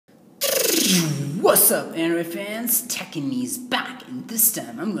What's up, Android fans? TechNe's back, and this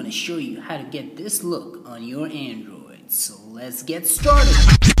time I'm going to show you how to get this look on your Android. So let's get started.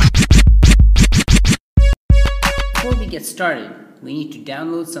 Before we get started, we need to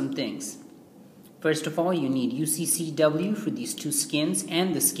download some things. First of all, you need UCCW for these two skins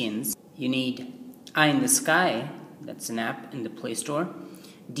and the skins. You need Eye in the Sky, that's an app in the Play Store,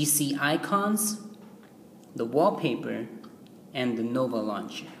 DC Icons, the Wallpaper, and the Nova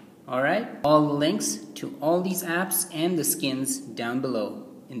Launcher. Alright, all the links to all these apps and the skins down below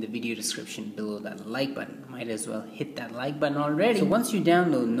in the video description below that like button. Might as well hit that like button already. So once you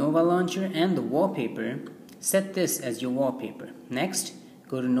download Nova Launcher and the Wallpaper, set this as your wallpaper. Next,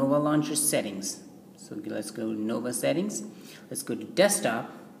 go to Nova Launcher settings. So let's go to Nova settings. Let's go to desktop.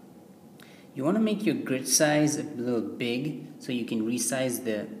 You want to make your grid size a little big so you can resize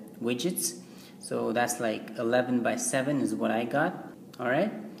the widgets. So that's like 11 by 7 is what I got.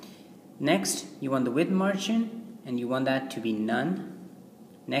 Alright. Next, you want the width margin, and you want that to be none.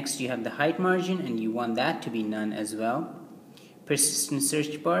 Next, you have the height margin, and you want that to be none as well. Persistent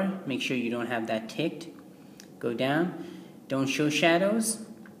search bar, make sure you don't have that ticked. Go down, don't show shadows.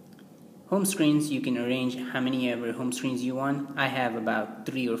 Home screens, you can arrange how many ever home screens you want. I have about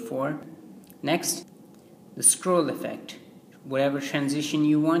 3 or 4. Next, the scroll effect. Whatever transition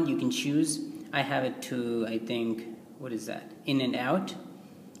you want, you can choose. I have it to, I think, what is that? In and out.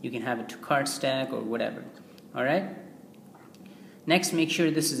 You can have it to cart stack or whatever. Alright? Next, make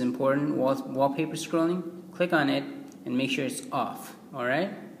sure this is important. Wallpaper scrolling. Click on it and make sure it's off.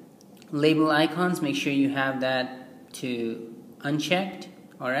 Alright? Label icons, make sure you have that to unchecked.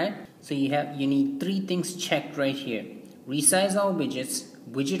 Alright? So you need 3 things checked right here. Resize all widgets,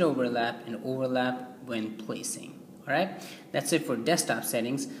 widget overlap, and overlap when placing. Alright? That's it for desktop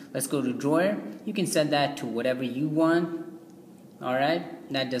settings. Let's go to drawer. You can set that to whatever you want.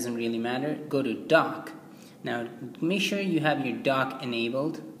 Alright, that doesn't really matter. Go to dock. Now make sure you have your dock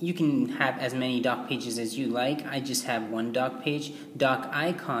enabled. You can have as many dock pages as you like. I just have one dock page. Dock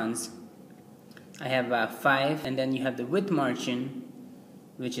icons, I have about 5. And then you have the width margin,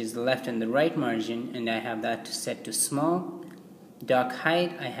 which is the left and the right margin, and I have that set to small. Dock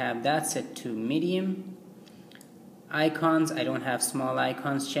height, I have that set to medium. Icons, I don't have small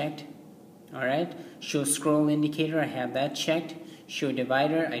icons checked. Alright, show scroll indicator, I have that checked. Show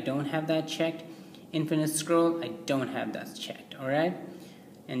divider, I don't have that checked. Infinite scroll, I don't have that checked. Alright,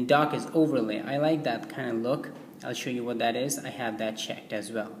 and dock is overlay. I like that kind of look. I'll show you what that is. I have that checked as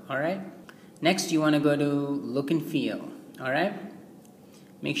well. Alright, next you want to go to look and feel. Alright,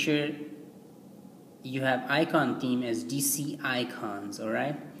 make sure you have icon theme as DC Icons.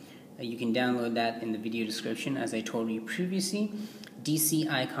 Alright, you can download that in the video description as I told you previously.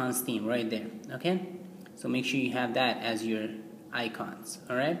 DC Icons theme right there. Okay, so make sure you have that as your icons.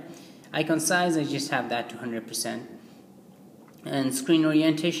 Alright, icon size, I just have that to 100%. And screen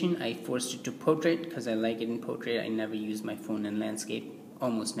orientation, I forced it to portrait because I like it in portrait. I never use my phone in landscape,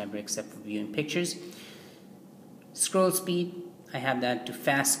 almost never, except for viewing pictures. Scroll speed, I have that to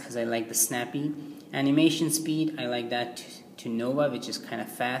fast because I like the snappy. Animation speed, I like that to Nova, which is kind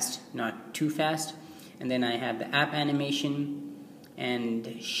of fast, not too fast. And then I have the app animation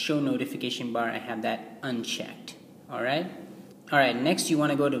and show notification bar, I have that unchecked. Alright, next you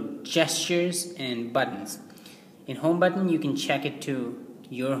want to go to gestures and buttons. In home button, you can check it to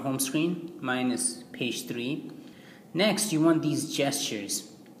your home screen. Mine is page 3. Next, you want these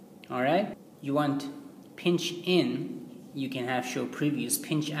gestures. Alright, you want pinch in. You can have show previews.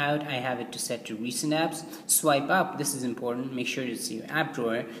 Pinch out, I have it to set to recent apps. Swipe up, this is important. Make sure it's your app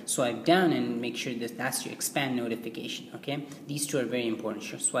drawer. Swipe down and make sure that that's your expand notification. Okay, these two are very important.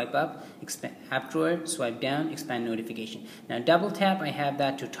 Swipe up, expand app drawer. Swipe down, expand notification. Now double tap, I have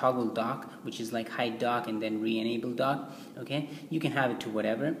that to toggle dock, which is like hide dock and then re-enable dock. Okay, you can have it to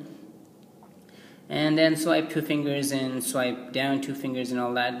whatever. And then swipe 2 fingers and swipe down 2 fingers and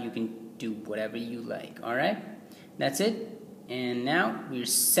all that. You can do whatever you like. Alright, that's it. And now we're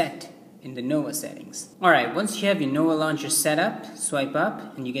set in the Nova settings. Alright, once you have your Nova Launcher set up, swipe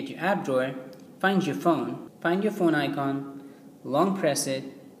up and you get your app drawer. Find your phone icon, long press it,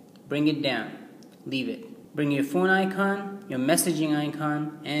 bring it down, leave it. Bring your phone icon, your messaging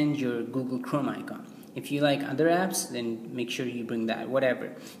icon, and your Google Chrome icon. If you like other apps, then make sure you bring that,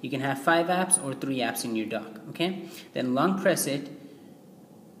 whatever. You can have 5 apps or 3 apps in your dock, okay? Then long press it,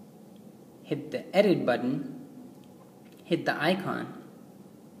 hit the edit button, hit the icon,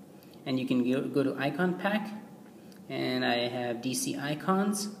 and you can go to icon pack, and I have DC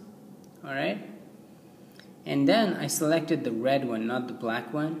Icons. Alright, and then I selected the red one, not the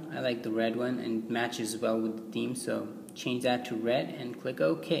black one. I like the red one and it matches well with the theme, so change that to red and click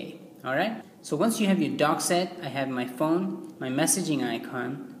OK. Alright, so once you have your dock set, I have my phone, my messaging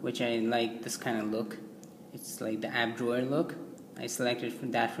icon, which I like this kind of look. It's like the app drawer look. I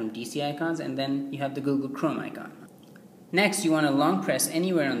selected that from DC icons, and then you have the Google Chrome icon. Next, you want to long press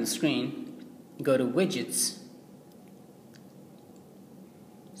anywhere on the screen, go to widgets,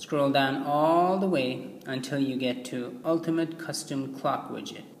 scroll down all the way until you get to Ultimate Custom Clock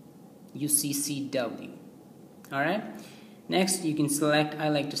Widget, UCCW. Alright, next you can select, I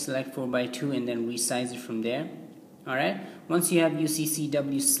like to select 4x2 and then resize it from there. Alright, once you have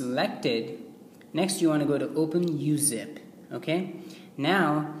UCCW selected, next you want to go to Open UZip. Okay,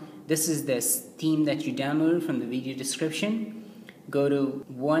 now this is this theme that you downloaded from the video description. Go to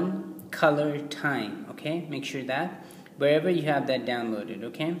one color time. Okay, make sure that wherever you have that downloaded,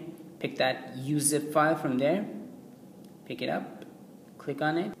 okay, pick that UZip file from there, pick it up, click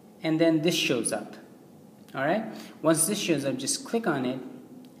on it, and then this shows up. Alright, once this shows up, just click on it,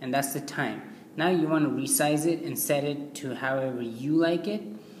 and that's the time. Now you want to resize it and set it to however you like it.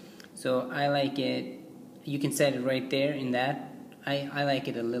 So I like it, you can set it right there in that. I like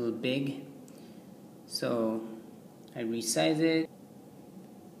it a little big, so I resize it.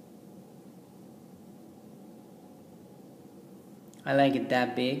 I like it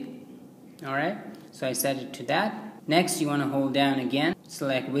that big. Alright, so I set it to that. Next you want to hold down again,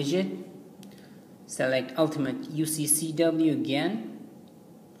 select widget, select Ultimate UCCW again,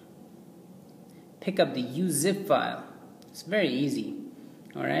 pick up the UZip file. It's very easy.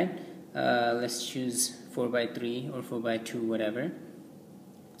 Alright, let's choose 4x3 or 4x2, whatever.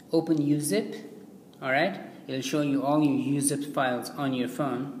 Open UZip. Alright, it'll show you all your UZip files on your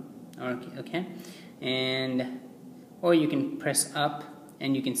phone. Okay, and or you can press up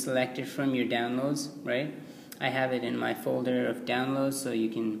and you can select it from your downloads, right? I have it in my folder of downloads, so you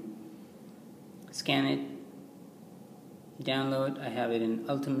can scan it, download. I have it in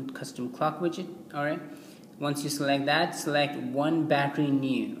Ultimate Custom Clock Widget. Alright, once you select that, select one battery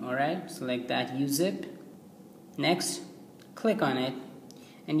new. Alright, select that UZip. Next, click on it,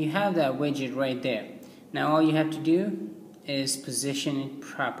 and you have that widget right there. Now all you have to do is position it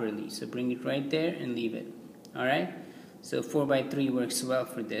properly. So bring it right there and leave it. Alright, so 4x3 works well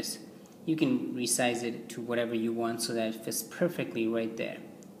for this. You can resize it to whatever you want so that it fits perfectly right there.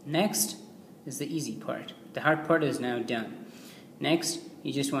 Next is the easy part. The hard part is now done. Next,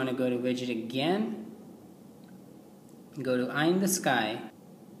 you just want to go to widget again, go to eye in the sky,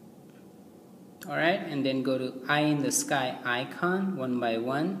 alright, and then go to eye in the sky icon one by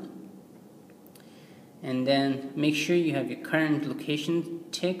one, and then make sure you have your current location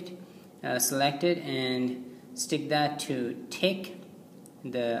ticked, selected, and stick that to tick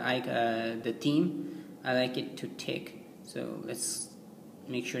the theme. I like it to tick, so let's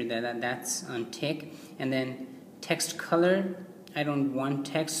make sure that that's on tick. And then text color, I don't want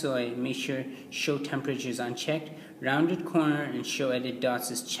text, so I make sure show temperature is unchecked. Rounded corner and show edit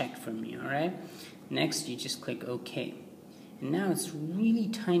dots is checked for me. Alright, next you just click OK, and now it's really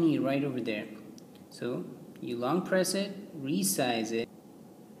tiny right over there, so you long press it, resize it,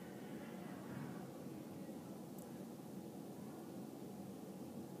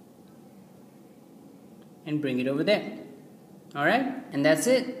 and bring it over there. Alright, and that's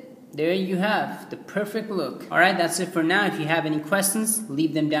it. There you have the perfect look. Alright, that's it for now. If you have any questions,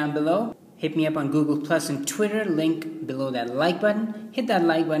 leave them down below. Hit me up on Google Plus and Twitter, link below that like button. Hit that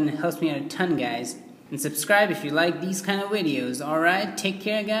like button, it helps me out a ton, guys. And subscribe if you like these kind of videos. Alright, take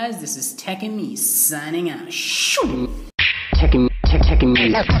care, guys. This is Tech and Me signing out. Shoo! Tech and Me. Tech and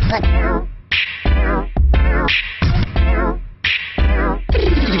Me.